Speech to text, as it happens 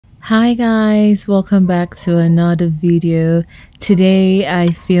Hi guys, welcome back to another video. Today I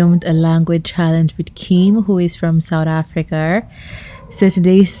filmed a language challenge with Kim, who is from South Africa. So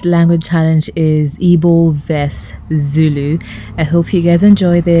today's language challenge is Igbo vs Zulu. I hope you guys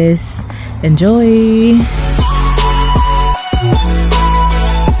enjoy this. Enjoy!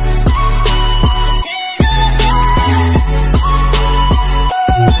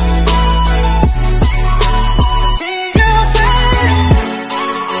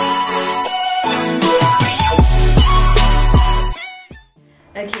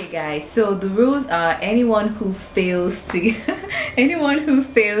 Okay guys, so the rules are anyone who fails to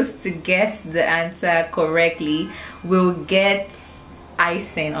guess the answer correctly will get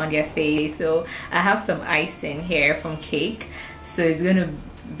icing on their face. So I have some icing here from cake, so it's gonna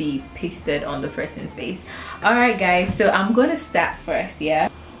be pasted on the person's face. All right guys, so I'm gonna start first. Yeah,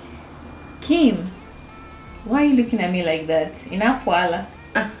 Kim, why are you looking at me like that? Inapuala.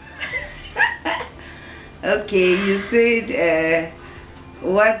 Okay, you said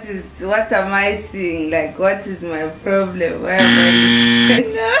what am I seeing? Like, what is my problem? Why am I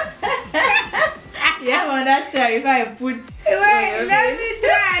Yeah, on that chair you gotta put. Wait, let me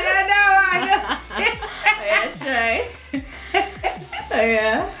try another one. Oh, yeah, try. Oh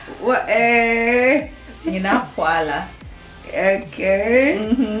yeah. What? Inapuala. Okay.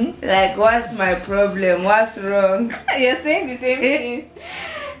 Like, what's my problem? What's wrong? You're saying the same thing.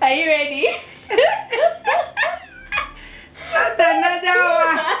 Are you ready? Not another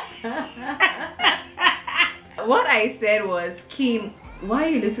one. What I said was, Kim, why are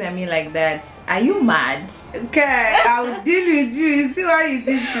you looking at me like that? Are you mad? Okay, I'll deal with you. You see what you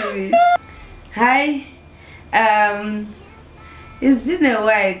did to me. Hi. It's been a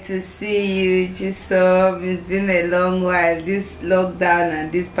while to see you, Jisom. It's been a long while. This lockdown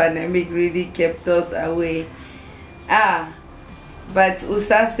and this pandemic really kept us away. But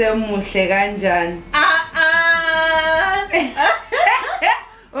usase muhle kanjani?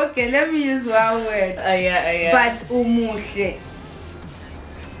 Okay, let me use one word. Yeah. But umuhle.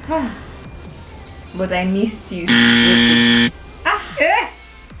 But I missed you.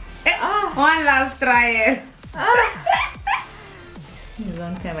 One last try. It's a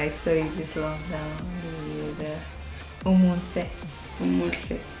long time I saw you this long time. Umuhle.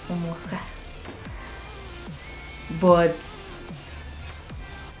 But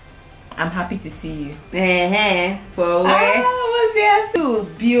I'm happy to see you. For where? What's there? Too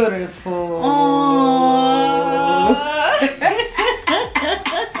beautiful. Oh.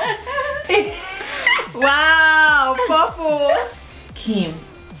 Wow, purple. Kim,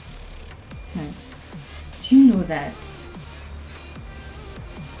 do you know that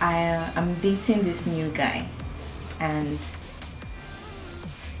I'm dating this new guy, and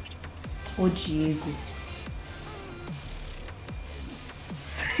Diego.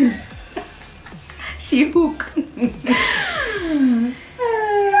 She hook.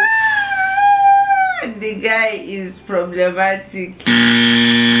 The guy is problematic.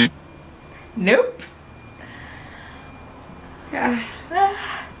 Nope.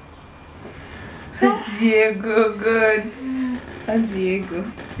 Diego, good. Diego.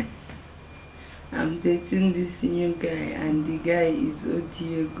 I'm dating this new guy, and the guy is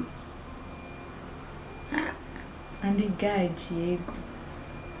Diego. And the guy Diego.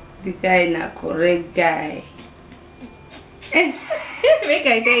 The guy na correct guy. Make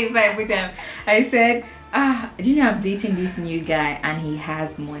I tell you if I put him. I said, do you know I'm dating this new guy and he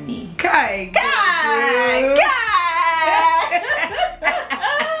has money? Kai.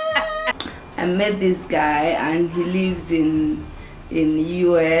 I met this guy and he lives in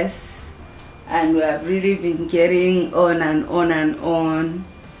US, and we have really been getting on and on and on,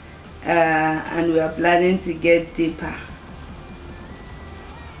 and we are planning to get deeper.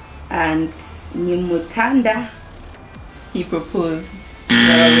 And Nimutanda, He proposed.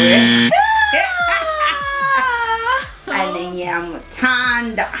 and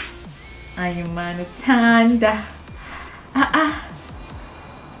Nyamutanda. Ayumanutanda.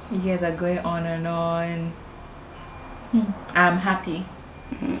 You guys are going on and on. I'm happy.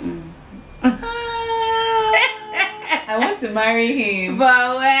 I want to marry him.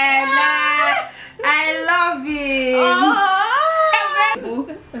 But when I love him.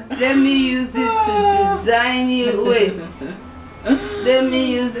 Let me use it to design you. Wait. Let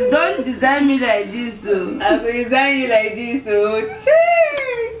me use it. Don't design me like this. So I will design you like this. So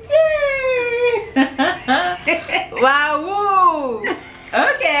wow.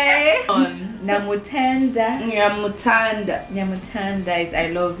 Okay. Namutanda. Nyamutanda is I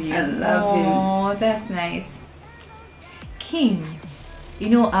love you. I love him. Oh, that's nice. Kim, you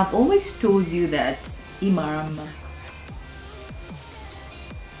know, I've always told you that Imaramba.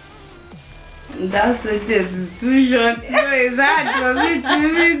 That's the test. It's too short, so it's hard for me to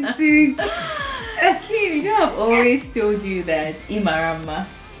even think. Okay, you know I've always told you that Imarama.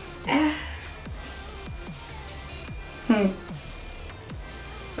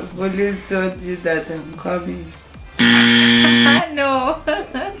 I've always told you that I'm coming. No.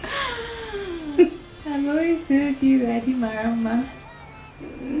 I've always told you that Imarama.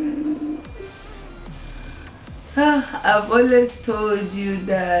 I've always told you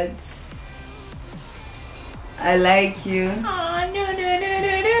that I like you. Oh, no.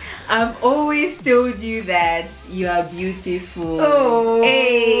 I've always told you that you are beautiful. Oh.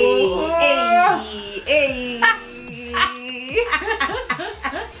 Hey.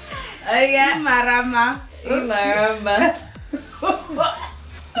 Oh yeah. Imarama.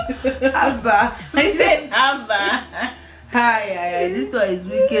 Abba. I said Abba. Hi. This one is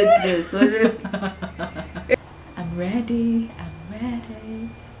wickedness. I'm ready.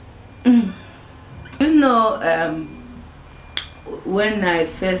 You know, when I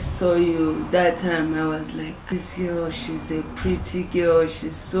first saw you that time, I was like, this girl, she's a pretty girl,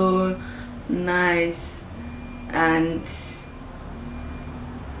 she's so nice, and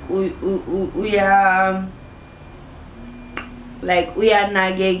we are like, we are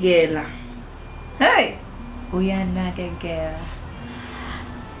nagegela. Hey, we are nagegela.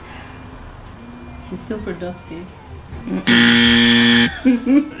 She's so productive.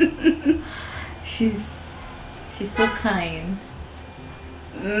 She's so kind.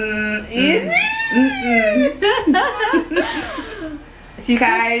 She's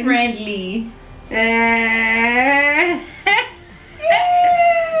kind. So friendly.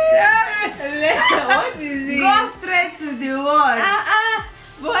 What is it? Go straight to the word.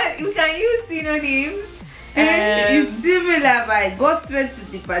 But you can use synonyms. It's similar, but go straight to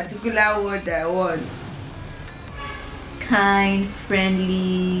the particular word I want. Kind,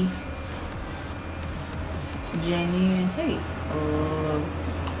 friendly, genuine. Hey.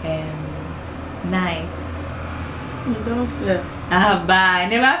 Nice. You don't feel. Bye.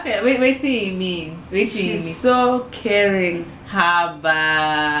 Never felt. Wait till you mean. She's so caring. Kind.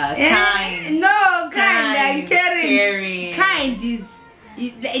 No, kind and caring. Kind is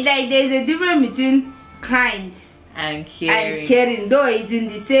like there's a difference between kind and caring. Though it's in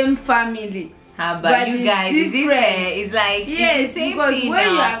the same family. But you guys, is it fair? It's like yes, it's the same because thing when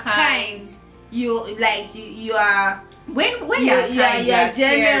now, you are kind, you are. When you are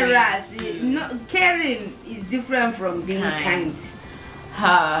generous. Caring is different from being kind.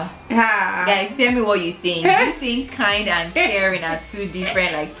 Guys, tell me what you think. Do you think kind and caring are two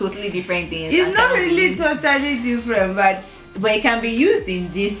different, like totally different things? It's not really totally different, but it can be used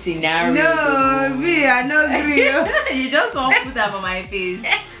in this scenario. No, me, I don't agree. You just want to put them on my face.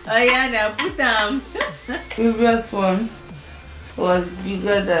 Oh yeah, now put them. Previous one was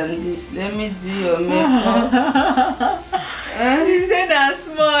bigger than this. Let me do your makeup. You said that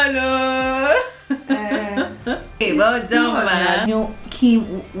small, okay, well done, man. You know, Kim,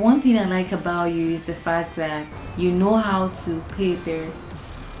 one thing I like about you is the fact that you know how to pay bills.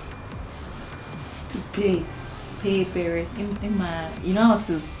 Pay bills. You know how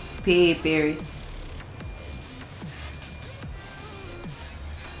to pay bills.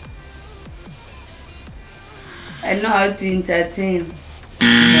 I know how to entertain.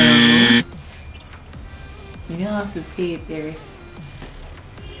 No. You know how to pay bills.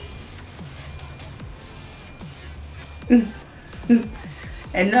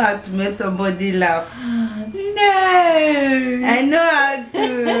 I know how to make somebody laugh. No. I know how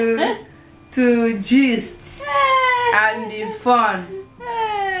to gist and be fun.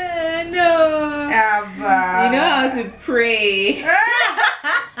 No. Abba. You know how to pray.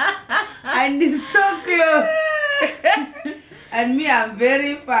 And it's so close. And me, I'm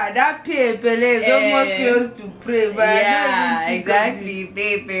very far. That paper is almost close to pray, but yeah, exactly,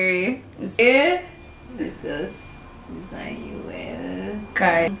 baby. Yeah, it does. Design you well.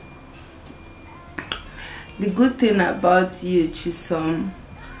 Okay. The good thing about you, Chisom,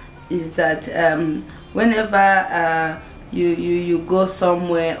 is that whenever you go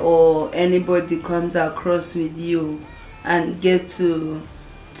somewhere or anybody comes across with you and get to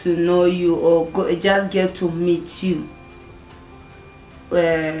know you or just get to meet you,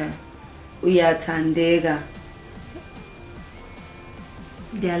 we are Tandega.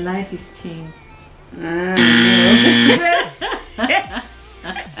 Their life is changed. No.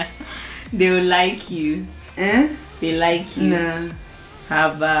 They will like you. They like you. Nah.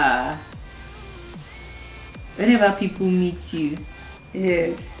 Haba. Whenever people meet you,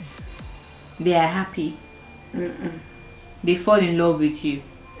 yes, they are happy. They fall in love with you.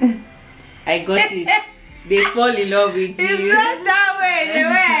 I got it. They fall in love with you. It's not that way. The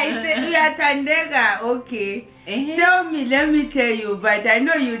way I said, we are Tandega, okay. Tell me, let me tell you, but I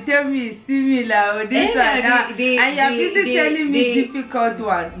know you tell me it's similar or this one and you're busy telling me difficult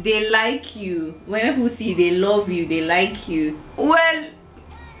ones. They like you. When people see they love you, they like you. Well,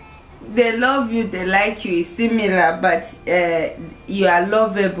 they love you, they like you is similar, but you are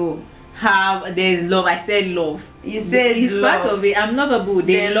lovable. There's love. I said love. You said it's love. part of it. I'm lovable.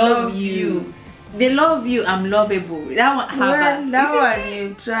 They love you. They love you. I'm lovable. That one. Well, that one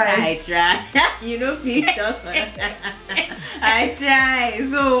you try. I try. You know, please stop. I try.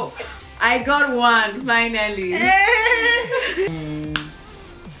 So I got one finally.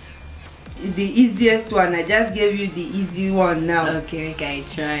 The easiest one. I just gave you the easy one now. Okay, I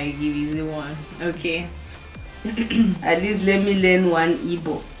try. Give you the one. Okay. At least let me learn one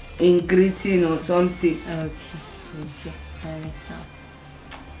Igbo in greeting or something. Okay.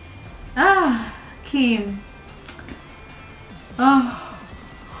 Kim. Oh,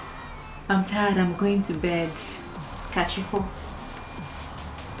 I'm tired. I'm going to bed. Catch you for.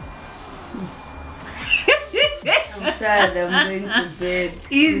 I'm tired. I'm going to bed.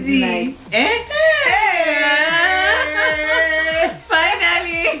 Easy. Good night.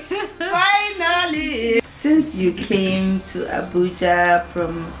 Finally. Since you came to Abuja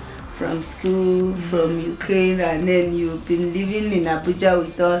from school, from Ukraine, and then you've been living in Abuja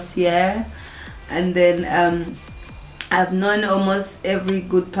with us here, and then I've known almost every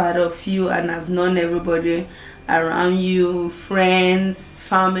good part of you, and I've known everybody around you, friends,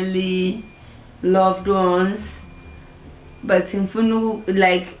 family, loved ones. But in Funu,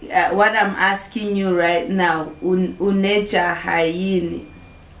 like what I'm asking you right now, uneja hayini.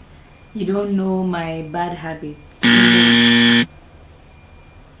 You don't know my bad habits.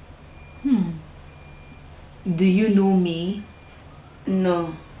 Do you know me?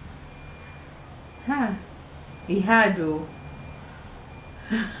 No. It had though.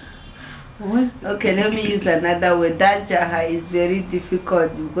 What? Okay, let me use another word. That Jaha is very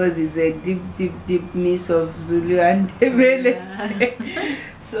difficult because it's a deep mix of Zulu and Debele.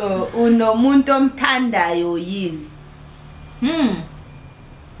 So uno muntom tanda yo yin.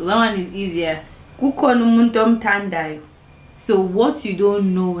 So that one is easier. Kukono muntom tanda yo. So what you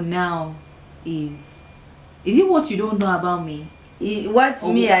don't know now is it what you don't know about me? What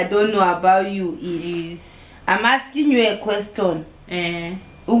me I don't know about you is I'm asking you a question.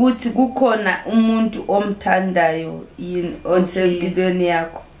 Ukuthi kukhona umuntu omthandayo in onsempilweni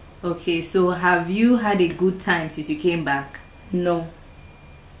yakho. Okay, so have you had a good time since you came back? No.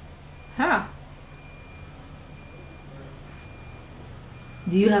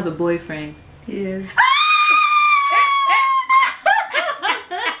 Do you have a boyfriend? Yes.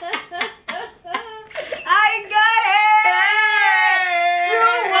 I got it!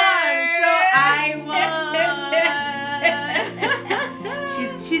 2-1, so I won. She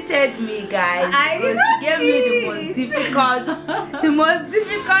cheated me, guys. I did not gave me the most difficult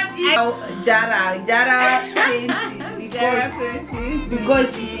Jara painting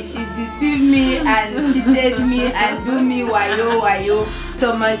because she deceived me and cheated me and do me wayo. So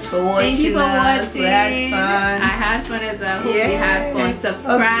much for watching. Thank you for watching. We had fun. I had fun as well. Hope you had fun.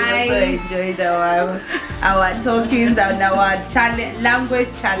 Subscribe. Hope you also enjoyed our talkings and our language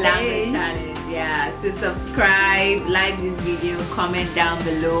challenge. Yeah, so subscribe, like this video, comment down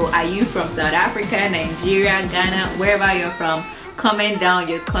below. Are you from South Africa, Nigeria, Ghana, wherever you're from? Comment down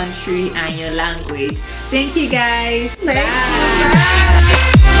your country and your language. Thank you guys. Bye.